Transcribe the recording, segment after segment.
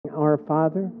Our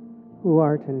Father, who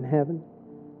art in heaven,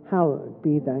 hallowed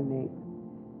be thy name.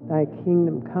 Thy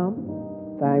kingdom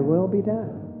come, thy will be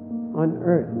done, on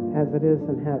earth as it is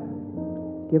in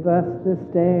heaven. Give us this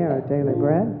day our daily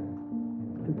bread,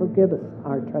 and forgive us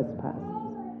our trespasses,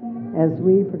 as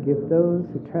we forgive those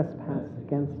who trespass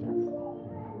against us.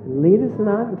 And lead us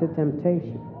not into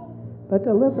temptation, but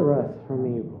deliver us from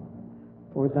evil.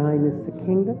 For thine is the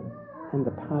kingdom, and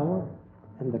the power,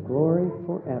 and the glory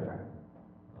forever.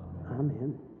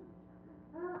 Amen.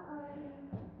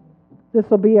 This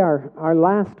will be our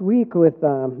last week with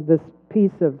this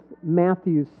piece of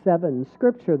Matthew 7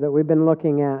 scripture that we've been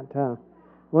looking at. I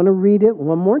want to read it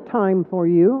one more time for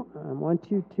you. I want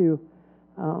you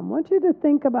to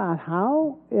think about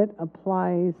how it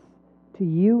applies to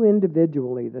you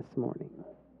individually this morning.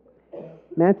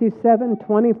 Matthew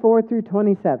 7:24 through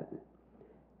 27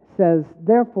 says,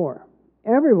 "Therefore,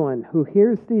 everyone who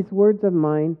hears these words of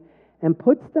mine and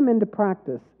puts them into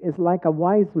practice is like a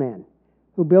wise man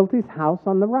who built his house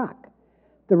on the rock.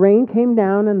 The rain came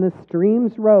down and the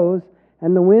streams rose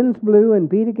and the winds blew and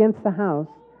beat against the house,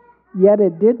 yet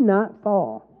it did not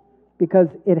fall because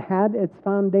it had its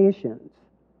foundations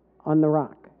on the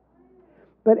rock.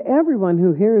 But everyone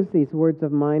who hears these words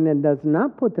of mine and does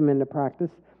not put them into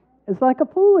practice is like a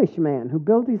foolish man who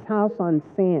built his house on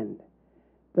sand.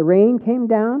 The rain came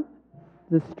down,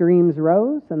 the streams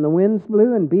rose, and the winds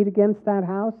blew and beat against that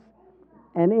house,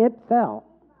 and it fell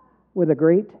with a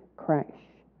great crash."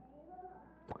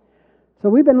 So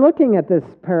we've been looking at this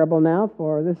parable now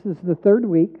this is the third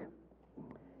week,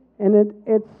 and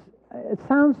it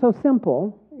sounds so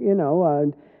simple.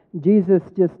 Jesus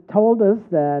just told us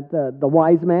that the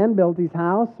wise man built his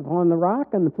house upon the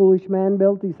rock, and the foolish man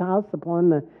built his house upon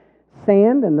the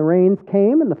sand, and the rains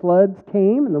came, and the floods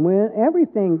came, and the wind,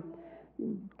 everything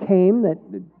came that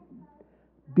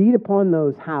beat upon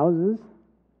those houses,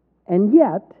 and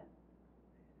yet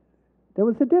there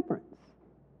was a difference.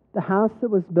 The house that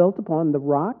was built upon the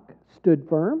rock stood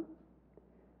firm.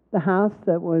 The house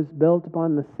that was built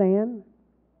upon the sand,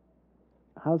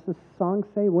 how's the song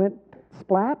say, went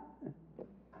splat?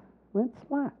 Went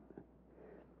splat.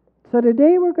 So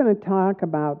today we're going to talk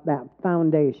about that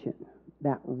foundation,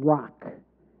 that rock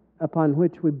upon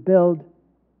which we build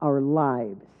our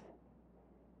lives.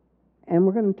 And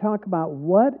we're going to talk about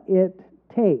what it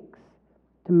takes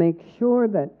to make sure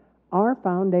that our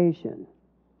foundation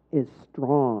is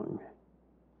strong.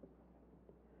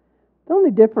 The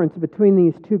only difference between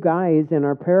these two guys in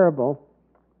our parable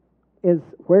is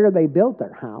where they built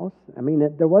their house. I mean,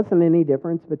 there wasn't any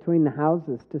difference between the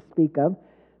houses to speak of.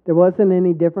 There wasn't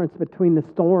any difference between the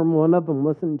storm. One of them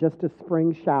wasn't just a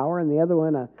spring shower and the other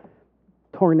one a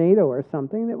tornado or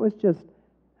something. It was just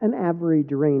an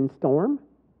average rainstorm.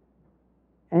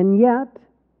 And yet,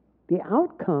 the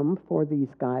outcome for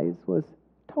these guys was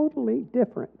totally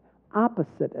different,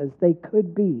 opposite as they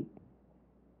could be.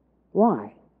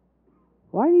 Why?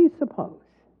 Why do you suppose?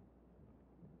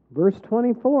 Verse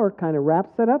 24 kind of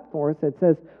wraps it up for us. It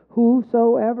says,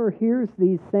 "Whosoever hears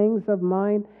these sayings of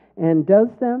mine and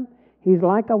does them, he's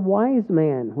like a wise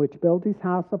man which built his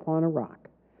house upon a rock."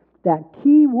 That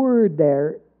key word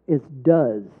there is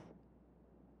does.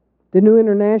 The New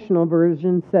International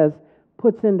Version says,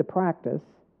 puts into practice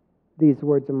these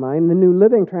words of mine. The New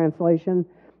Living Translation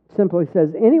simply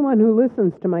says, "Anyone who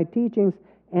listens to my teachings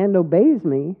and obeys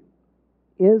me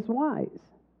is wise."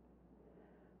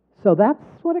 So that's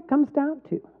what it comes down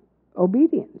to,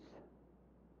 obedience.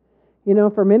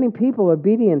 For many people,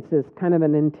 obedience is kind of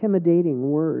an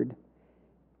intimidating word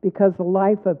because a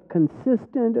life of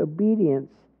consistent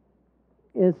obedience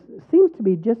seems to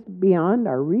be just beyond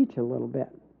our reach a little bit.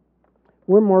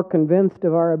 We're more convinced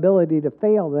of our ability to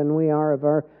fail than we are of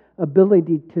our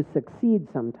ability to succeed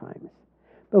sometimes.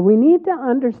 But we need to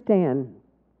understand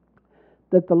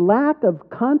that the lack of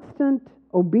constant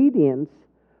obedience,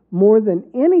 more than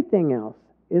anything else,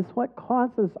 is what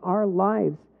causes our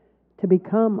lives to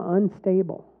become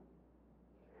unstable.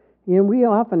 We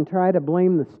often try to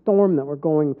blame the storm that we're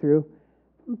going through,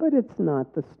 but it's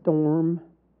not the storm.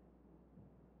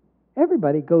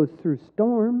 Everybody goes through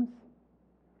storms.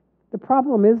 The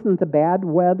problem isn't the bad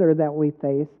weather that we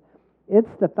face.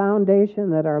 It's the foundation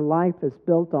that our life is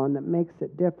built on that makes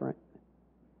it different.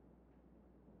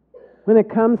 When it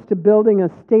comes to building a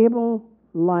stable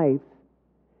life,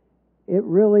 it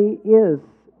really is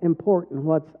important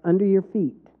what's under your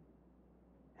feet.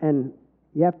 And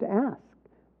you have to ask,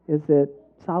 is it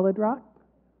solid rock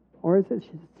or is it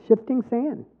shifting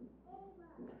sand?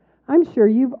 I'm sure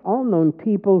you've all known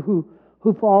people who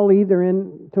fall either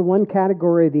into one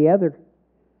category or the other.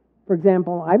 For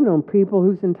example, I've known people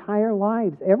whose entire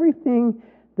lives, everything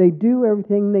they do,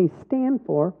 everything they stand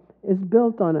for is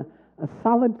built on a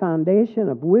solid foundation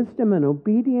of wisdom and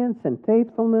obedience and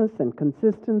faithfulness and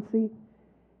consistency.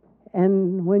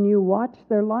 And when you watch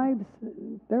their lives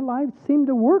seem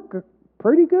to work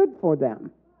pretty good for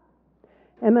them.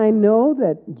 And I know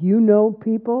that you know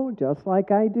people, just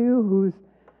like I do, whose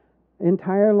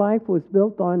entire life was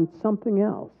built on something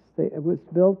else. It was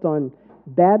built on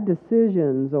bad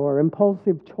decisions or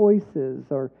impulsive choices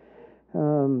or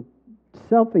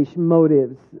selfish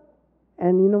motives.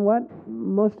 And you know what?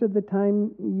 Most of the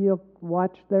time you'll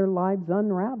watch their lives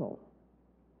unravel.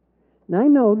 And I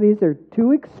know these are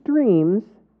two extremes,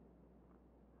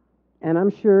 and I'm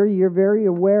sure you're very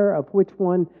aware of which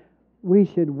one we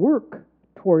should work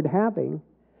toward having.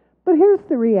 But here's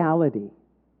the reality.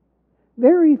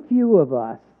 Very few of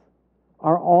us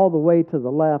are all the way to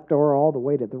the left or all the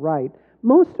way to the right.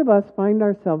 Most of us find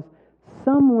ourselves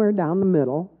somewhere down the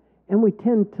middle, and we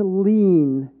tend to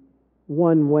lean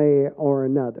one way or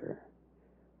another.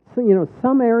 So,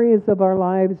 some areas of our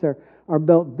lives are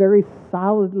built very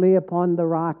solidly upon the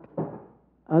rock.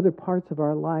 Other parts of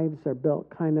our lives are built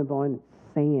kind of on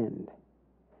sand.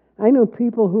 I know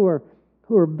people who are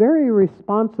very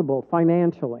responsible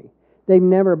financially. They've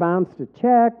never bounced a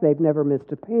check, they've never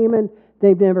missed a payment,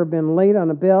 they've never been late on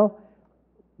a bill,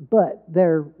 but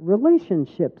their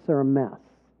relationships are a mess.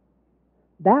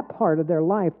 That part of their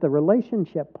life, the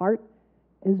relationship part,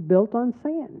 is built on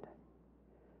sand.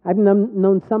 I've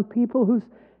known some people whose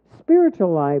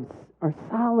spiritual lives are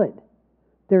solid.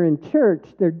 They're in church,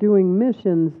 they're doing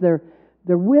missions, they're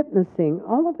witnessing,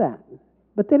 all of that.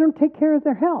 But they don't take care of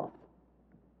their health.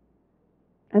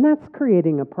 And that's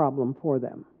creating a problem for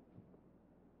them.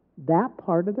 That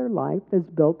part of their life is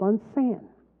built on sand.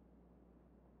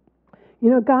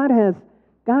 God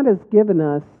has given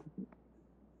us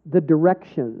the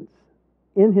directions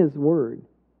in His Word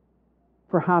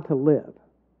for how to live.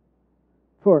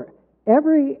 For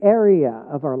every area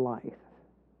of our life.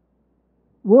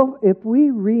 If we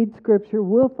read Scripture,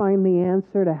 we'll find the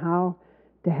answer to how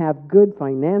to have good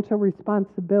financial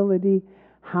responsibility,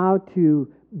 how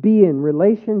to be in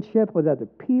relationship with other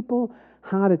people,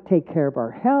 how to take care of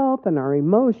our health and our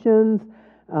emotions,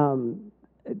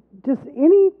 just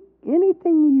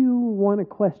anything you want to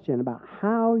question about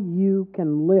how you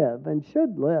can live and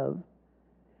should live,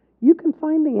 you can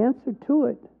find the answer to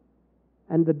it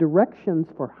and the directions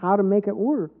for how to make it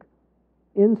work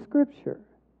in Scripture.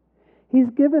 He's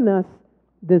given us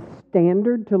this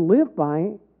standard to live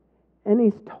by, and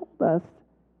He's told us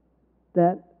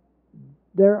that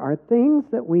there are things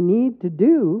that we need to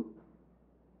do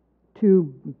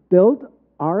to build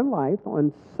our life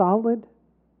on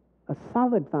a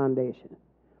solid foundation.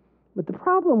 But the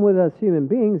problem with us human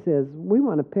beings is we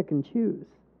want to pick and choose.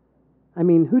 I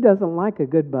mean, who doesn't like a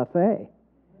good buffet?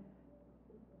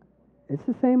 It's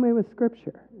the same way with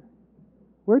Scripture.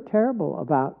 We're terrible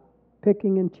about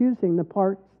picking and choosing the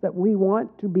parts that we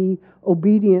want to be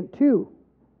obedient to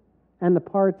and the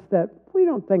parts that we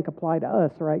don't think apply to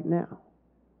us right now.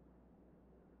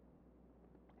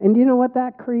 And you know what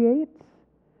that creates?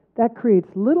 That creates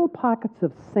little pockets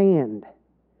of sand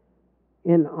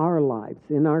in our lives,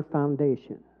 in our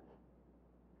foundation.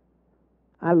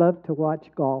 I love to watch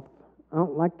golf. I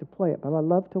don't like to play it, but I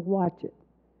love to watch it.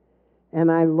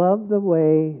 And I love the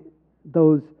way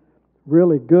those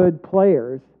really good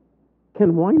players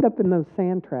can wind up in those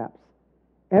sand traps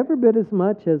every bit as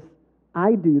much as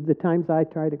I do the times I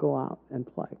try to go out and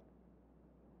play.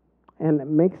 And it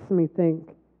makes me think,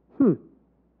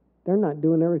 they're not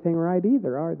doing everything right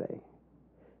either, are they?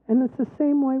 And it's the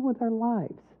same way with our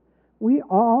lives. We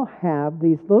all have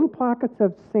these little pockets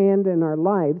of sand in our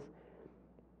lives,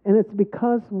 and it's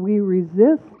because we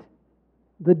resist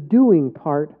the doing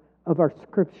part of our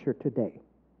Scripture today.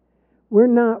 We're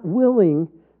not willing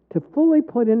to fully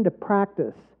put into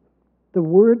practice the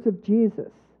words of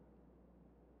Jesus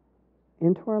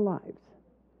into our lives.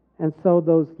 And so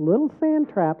those little sand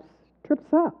traps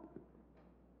trips up.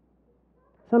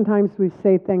 Sometimes we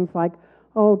say things like,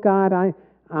 "Oh God,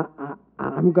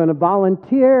 I'm going to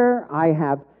volunteer. I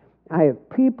have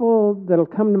people that'll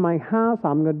come to my house.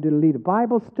 I'm going to lead a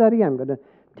Bible study. I'm going to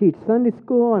teach Sunday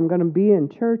school. I'm going to be in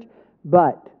church.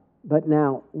 But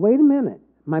now, wait a minute.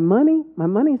 My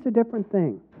money's a different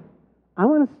thing. I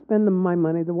want to spend my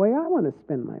money the way I want to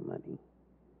spend my money."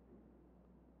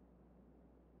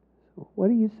 So what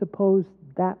do you suppose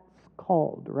that's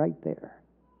called right there?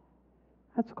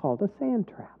 That's called a sand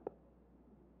trap.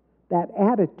 That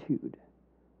attitude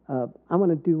of, I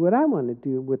want to do what I want to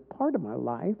do with part of my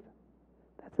life,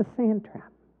 that's a sand trap.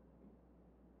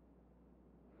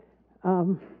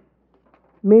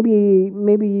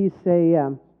 Maybe you say,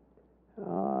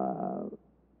 uh,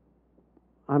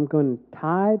 I'm going to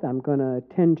tithe. I'm going to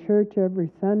attend church every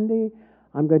Sunday.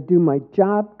 I'm going to do my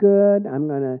job good. I'm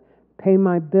going to pay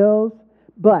my bills.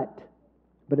 But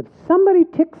if somebody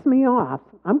ticks me off,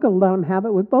 I'm going to let them have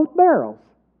it with both barrels.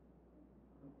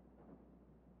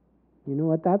 You know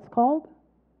what that's called?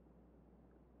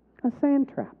 A sand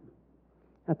trap.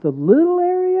 That's a little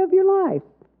area of your life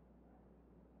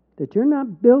that you're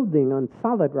not building on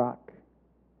solid rock.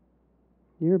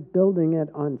 You're building it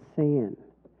on sand.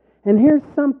 And here's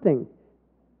something.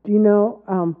 Do you know,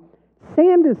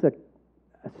 sand is a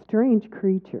strange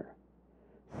creature.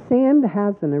 Sand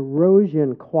has an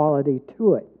erosion quality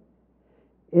to it.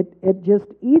 It just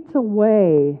eats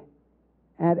away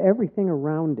at everything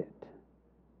around it.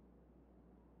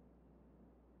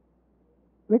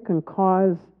 It can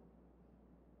cause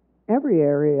every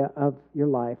area of your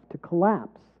life to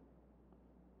collapse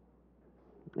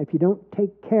if you don't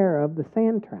take care of the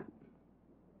sand trap.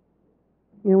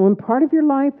 You know, when part of your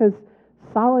life is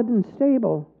solid and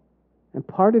stable and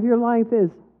part of your life is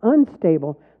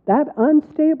unstable, that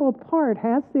unstable part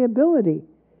has the ability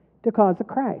to cause a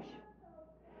crash.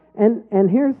 And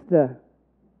here's the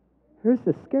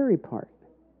scary part.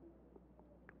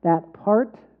 That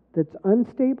part that's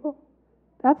unstable,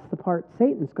 that's the part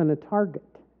Satan's going to target.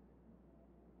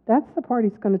 That's the part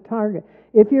he's going to target.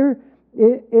 If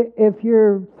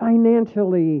you're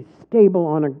financially stable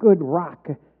on a good rock,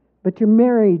 but your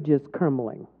marriage is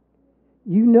crumbling,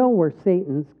 you know where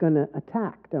Satan's going to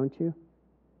attack, don't you?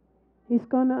 He's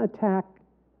going to attack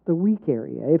the weak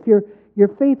area. If you're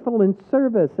faithful in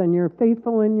service and you're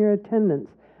faithful in your attendance,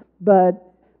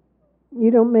 but you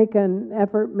don't make an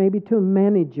effort maybe to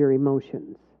manage your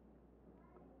emotions,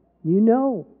 you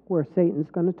know where Satan's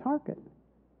going to target.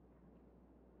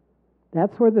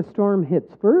 That's where the storm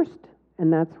hits first,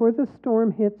 and that's where the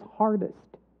storm hits hardest,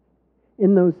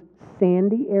 in those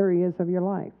sandy areas of your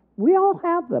life. We all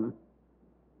have them.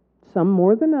 Some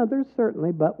more than others,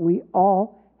 certainly, but we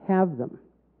all have them.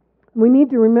 We need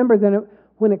to remember that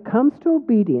when it comes to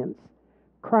obedience,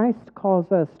 Christ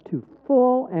calls us to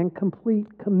full and complete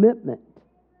commitment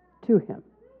to Him.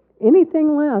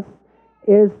 Anything less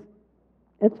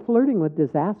it's flirting with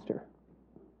disaster.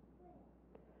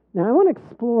 Now, I want to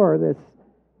explore this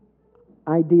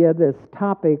idea, this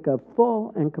topic of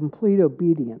full and complete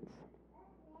obedience.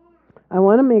 I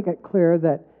want to make it clear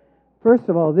that, first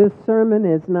of all, this sermon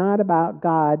is not about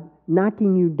God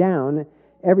knocking you down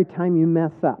every time you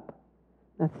mess up.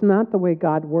 That's not the way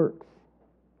God works.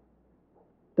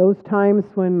 Those times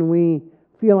when we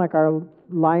feel like our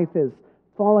life is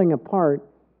falling apart,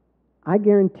 I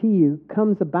guarantee you,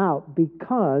 comes about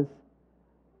because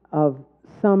of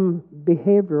some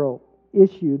behavioral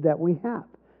issue that we have,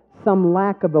 some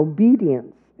lack of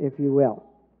obedience, if you will.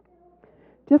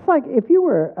 Just like if you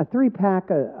were a 3-pack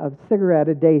of cigarette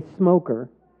a day smoker,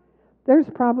 there's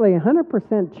probably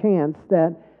 100% chance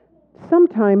that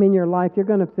sometime in your life you're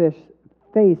going to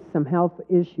face some health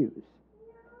issues.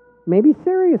 Maybe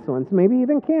serious ones, maybe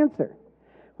even cancer.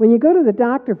 When you go to the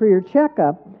doctor for your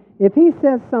checkup, if he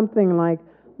says something like,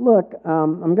 look,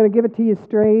 I'm going to give it to you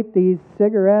straight, these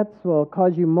cigarettes will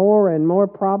cause you more and more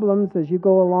problems as you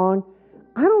go along,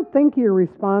 I don't think your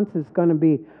response is going to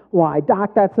be, why,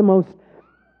 doc, that's the most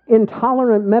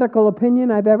intolerant medical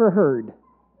opinion I've ever heard.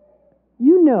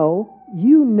 You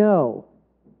know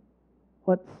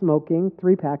what smoking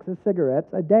 3 packs of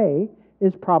cigarettes a day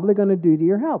is probably going to do to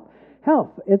your health.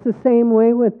 It's the same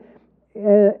way with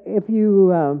if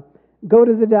you go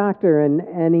to the doctor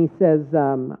and he says,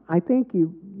 I think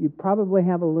you probably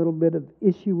have a little bit of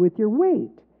issue with your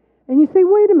weight. And you say,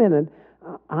 wait a minute,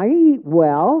 I eat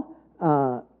well.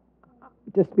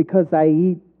 Just because I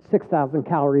eat 6,000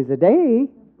 calories a day,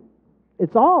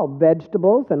 it's all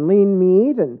vegetables and lean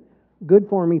meat and good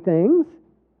for me things.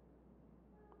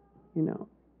 You know,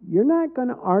 you're not going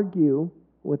to argue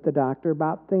with the doctor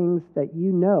about things that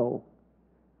you know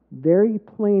very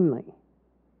plainly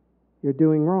you're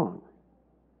doing wrong.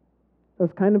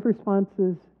 Those kind of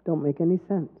responses don't make any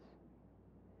sense.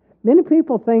 Many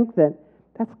people think that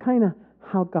that's kind of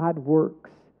how God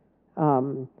works.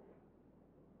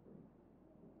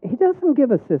 He doesn't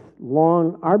give us this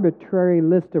long, arbitrary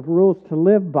list of rules to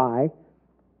live by.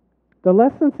 The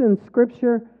lessons in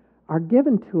Scripture are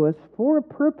given to us for a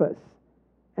purpose,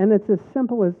 and it's as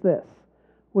simple as this.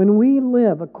 When we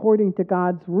live according to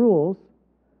God's rules,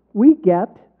 we get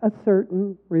a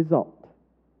certain result.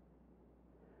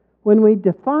 When we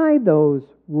defy those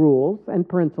rules and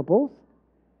principles,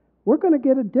 we're going to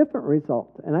get a different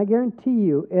result. And I guarantee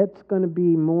you it's going to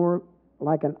be more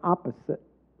like an opposite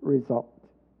result.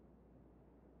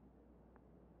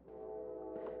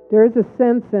 There is a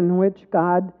sense in which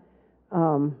God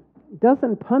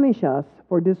doesn't punish us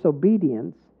for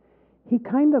disobedience. He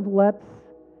kind of lets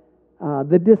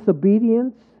the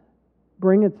disobedience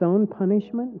bring its own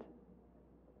punishment.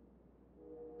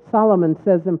 Solomon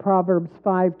says in Proverbs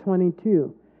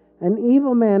 5:22, "An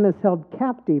evil man is held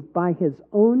captive by his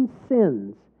own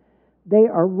sins. They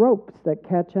are ropes that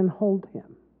catch and hold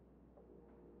him."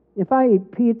 If I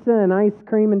eat pizza and ice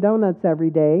cream and donuts every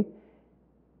day,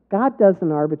 God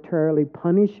doesn't arbitrarily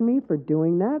punish me for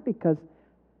doing that because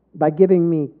by giving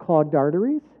me clogged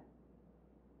arteries.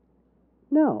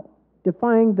 No,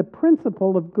 defying the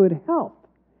principle of good health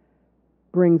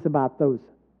brings about those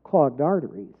clogged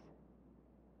arteries.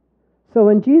 So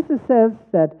when Jesus says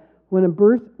that when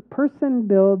a person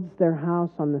builds their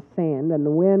house on the sand and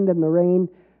the wind and the rain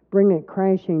bring it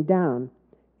crashing down,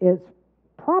 it's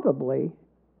probably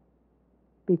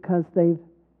because they've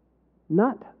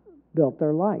not built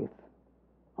their life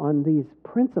on these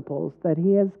principles that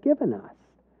He has given us.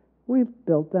 We've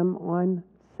built them on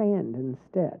sand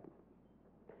instead.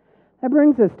 That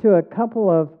brings us to a couple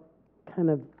of kind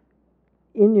of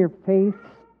in-your-face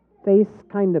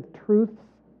kind of truths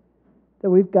that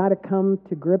we've got to come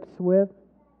to grips with.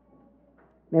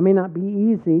 They may not be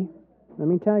easy, let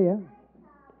me tell you.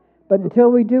 But until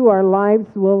we do, our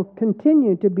lives will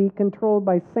continue to be controlled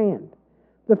by sand.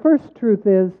 The first truth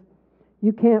is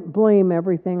you can't blame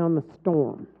everything on the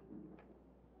storm.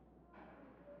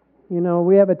 You know,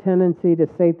 we have a tendency to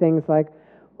say things like,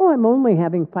 well, I'm only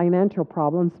having financial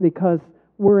problems because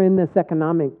we're in this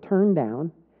economic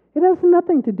turndown. It has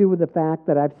nothing to do with the fact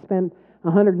that I've spent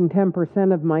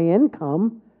 110% of my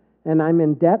income and I'm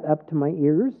in debt up to my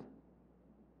ears.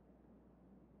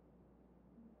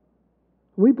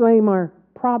 We blame our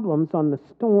problems on the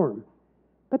storm,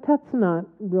 but that's not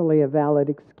really a valid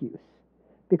excuse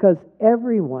because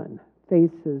everyone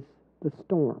faces the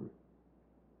storm.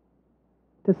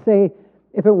 To say,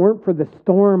 if it weren't for the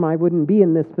storm, I wouldn't be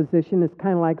in this position is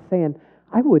kind of like saying,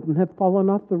 I wouldn't have fallen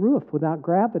off the roof without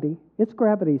gravity. It's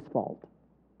gravity's fault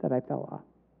that I fell off.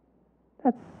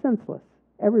 That's senseless.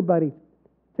 Everybody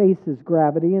faces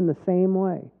gravity in the same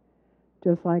way,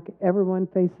 just like everyone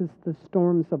faces the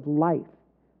storms of life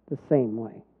the same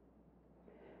way.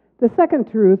 The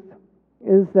second truth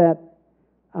is that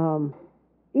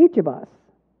each of us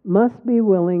must be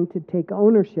willing to take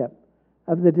ownership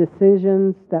of the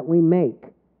decisions that we make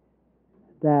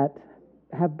that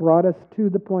have brought us to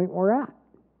the point we're at.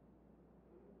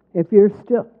 If you're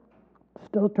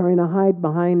still trying to hide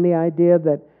behind the idea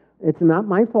that it's not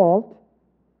my fault,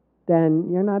 then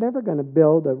you're not ever going to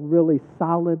build a really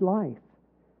solid life.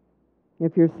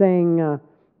 If you're saying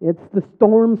it's the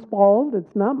storm's fault,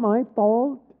 it's not my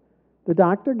fault, the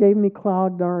doctor gave me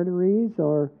clogged arteries,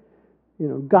 or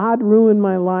God ruined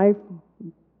my life,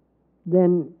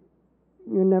 then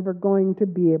you're never going to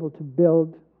be able to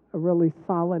build a really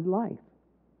solid life.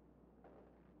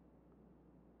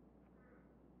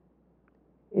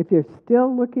 If you're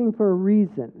still looking for a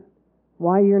reason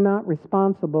why you're not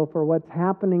responsible for what's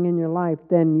happening in your life,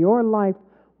 then your life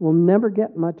will never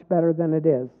get much better than it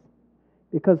is.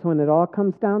 Because when it all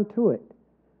comes down to it,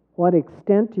 what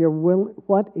extent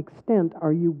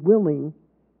are you willing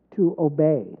to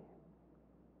obey?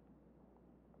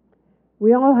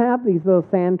 We all have these little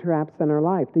sand traps in our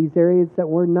life, these areas that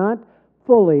we're not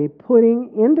fully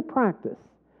putting into practice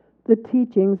the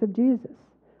teachings of Jesus,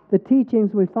 the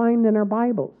teachings we find in our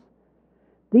Bibles.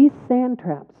 These sand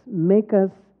traps make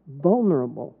us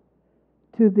vulnerable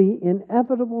to the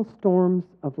inevitable storms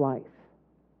of life.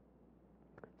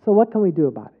 So what can we do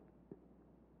about it?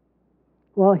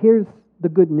 Well, here's the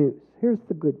good news. Here's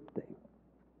the good thing.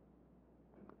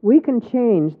 We can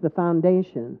change the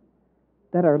foundation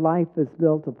that our life is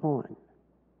built upon.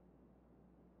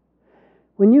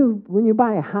 When you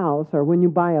buy a house or when you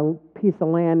buy a piece of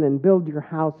land and build your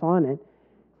house on it,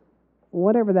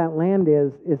 whatever that land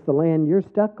is the land you're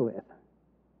stuck with.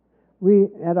 We,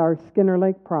 at our Skinner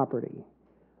Lake property,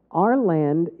 our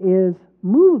land is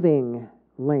moving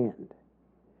land.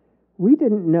 We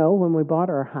didn't know when we bought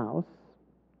our house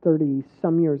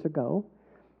 30-some years ago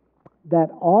that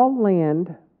all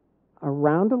land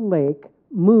around a lake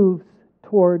moves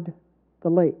toward the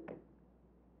lake.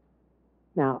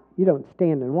 Now, you don't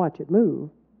stand and watch it move,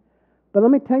 but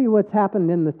let me tell you what's happened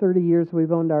in the 30 years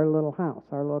we've owned our little house,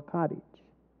 our little cottage.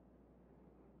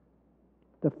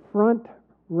 The front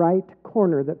right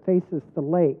corner that faces the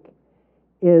lake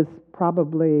is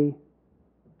probably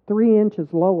 3 inches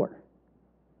lower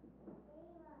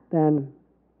than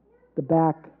the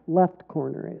back left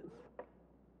corner is,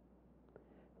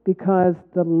 because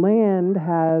the land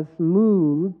has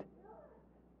moved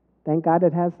Thank God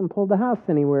it hasn't pulled a house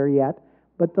anywhere yet,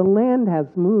 but the land has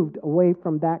moved away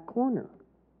from that corner.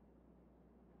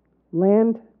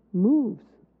 Land moves.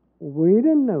 We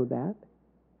didn't know that.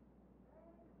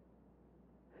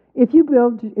 If you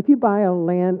buy a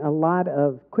lot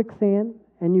of quicksand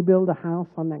and you build a house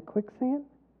on that quicksand,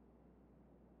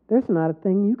 there's not a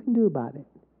thing you can do about it.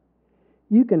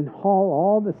 You can haul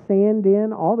all the sand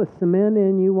in, all the cement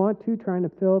in you want to, trying to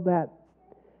fill that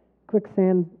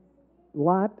quicksand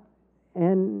lot,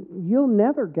 and you'll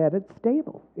never get it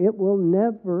stable. It will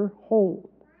never hold.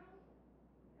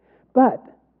 But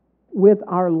with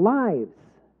our lives,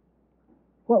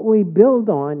 what we build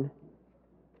on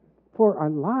for our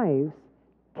lives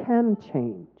can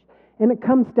change. And it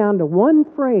comes down to one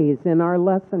phrase in our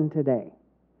lesson today.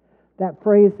 That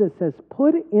phrase that says,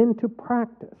 put into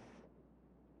practice.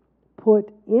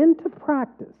 Put into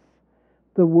practice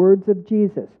the words of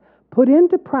Jesus. Put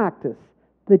into practice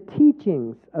the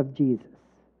teachings of Jesus.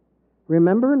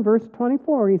 Remember in verse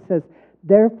 24, he says,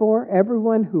 therefore,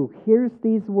 everyone who hears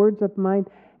these words of mine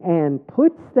and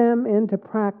puts them into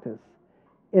practice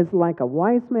is like a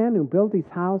wise man who built his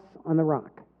house on the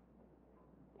rock.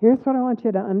 Here's what I want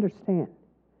you to understand.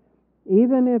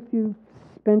 Even if you've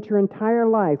spent your entire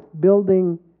life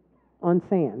building on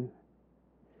sand,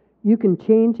 you can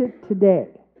change it today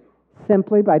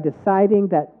simply by deciding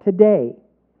that today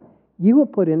you will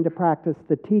put into practice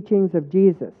the teachings of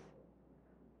Jesus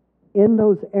in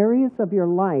those areas of your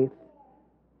life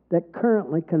that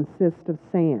currently consist of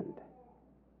sand.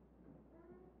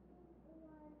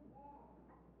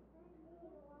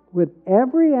 With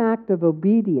every act of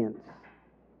obedience,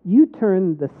 you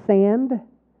turn the sand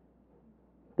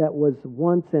that was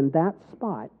once in that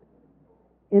spot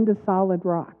into solid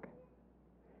rock.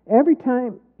 Every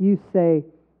time you say,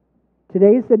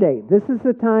 today's the day, this is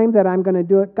the time that I'm going to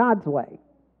do it God's way,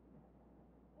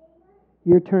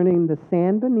 you're turning the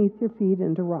sand beneath your feet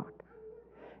into rock.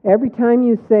 Every time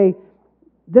you say,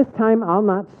 this time I'll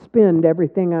not spend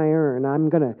everything I earn, I'm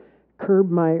going to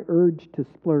curb my urge to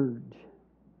splurge.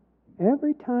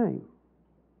 Every time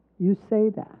you say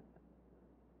that,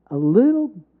 a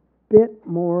little bit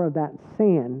more of that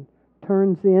sand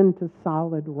turns into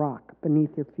solid rock beneath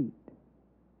your feet.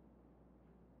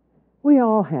 We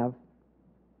all have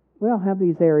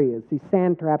these areas, these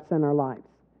sand traps in our lives.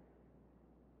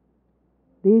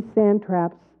 These sand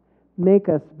traps make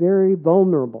us very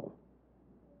vulnerable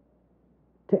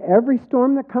to every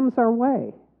storm that comes our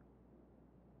way.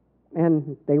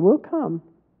 And they will come.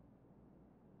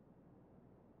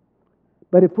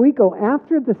 But if we go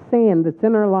after the sand that's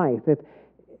in our life,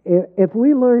 if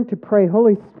we learn to pray,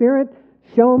 Holy Spirit,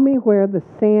 show me where the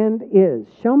sand is.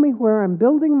 Show me where I'm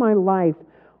building my life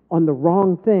on the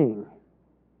wrong thing.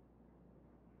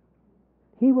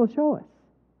 He will show us.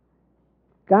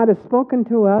 God has spoken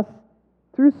to us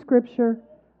through Scripture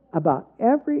about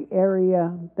every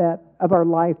area of our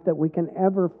life that we can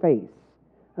ever face.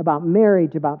 About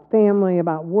marriage, about family,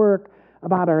 about work,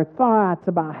 about our thoughts,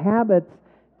 about habits.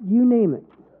 You name it.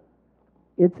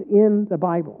 It's in the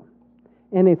Bible.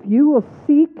 And if you will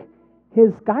seek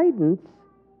His guidance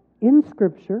in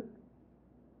Scripture,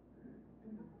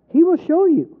 He will show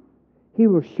you. He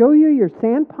will show you your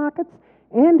sand pockets,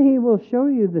 and He will show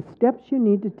you the steps you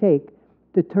need to take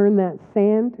to turn that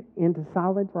sand into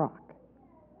solid rock.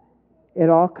 It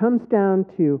all comes down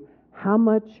to how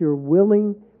much you're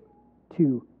willing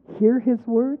to hear His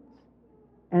words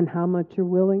and how much you're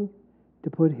willing to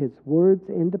put His words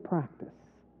into practice.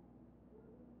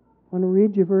 I want to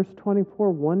read you verse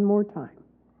 24 one more time.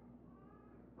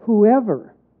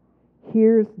 Whoever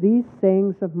hears these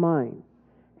sayings of mine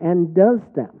and does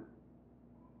them,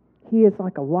 he is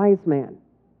like a wise man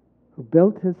who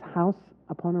built his house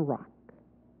upon a rock.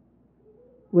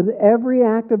 With every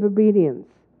act of obedience,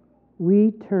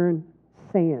 we turn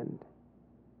sand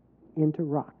into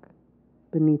rock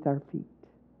beneath our feet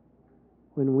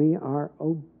when we are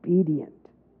obedient.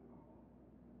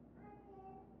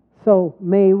 So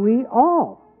may we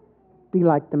all be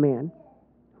like the man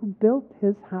who built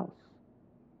his house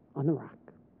on the rock.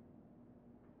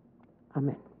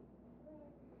 Amen.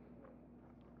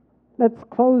 Let's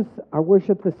close our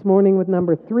worship this morning with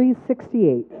number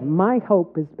 368. My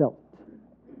hope is built.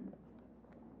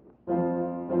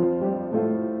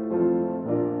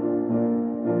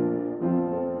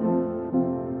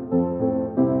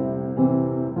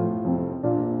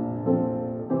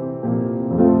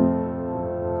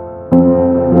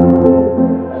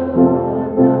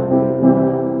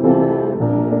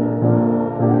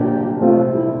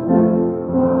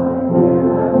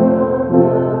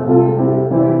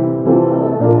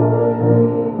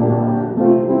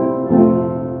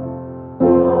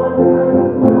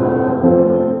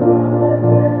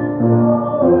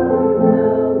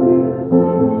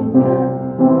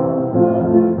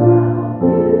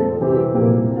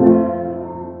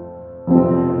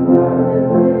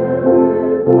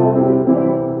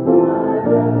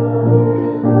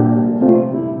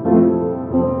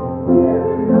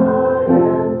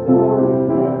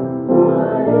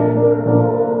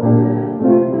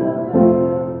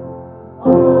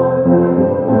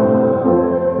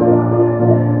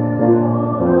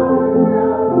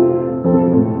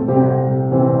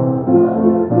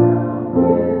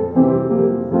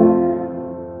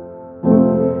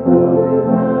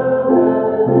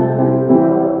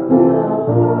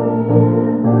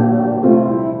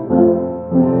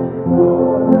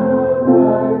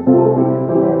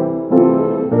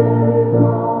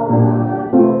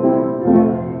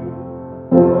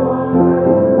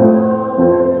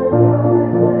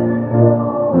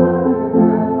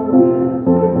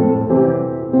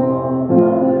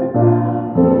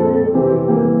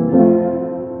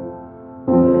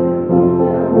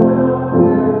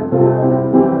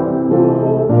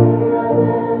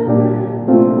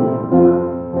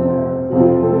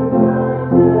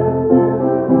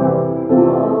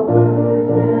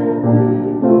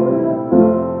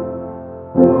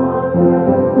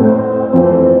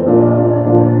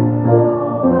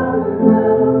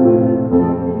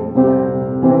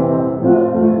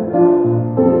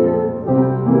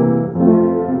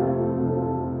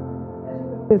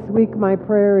 week, my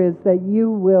prayer is that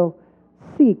you will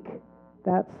seek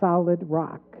that solid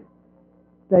rock,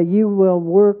 that you will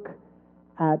work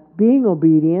at being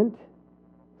obedient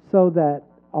so that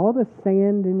all the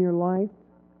sand in your life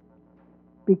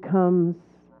becomes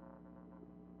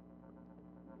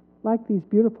like these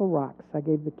beautiful rocks I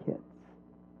gave the kids.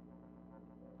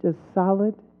 Just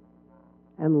solid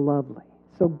and lovely.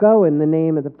 So go in the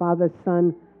name of the Father,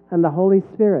 Son, and the Holy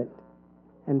Spirit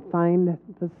and find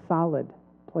the solid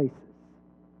places.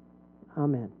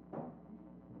 Amen.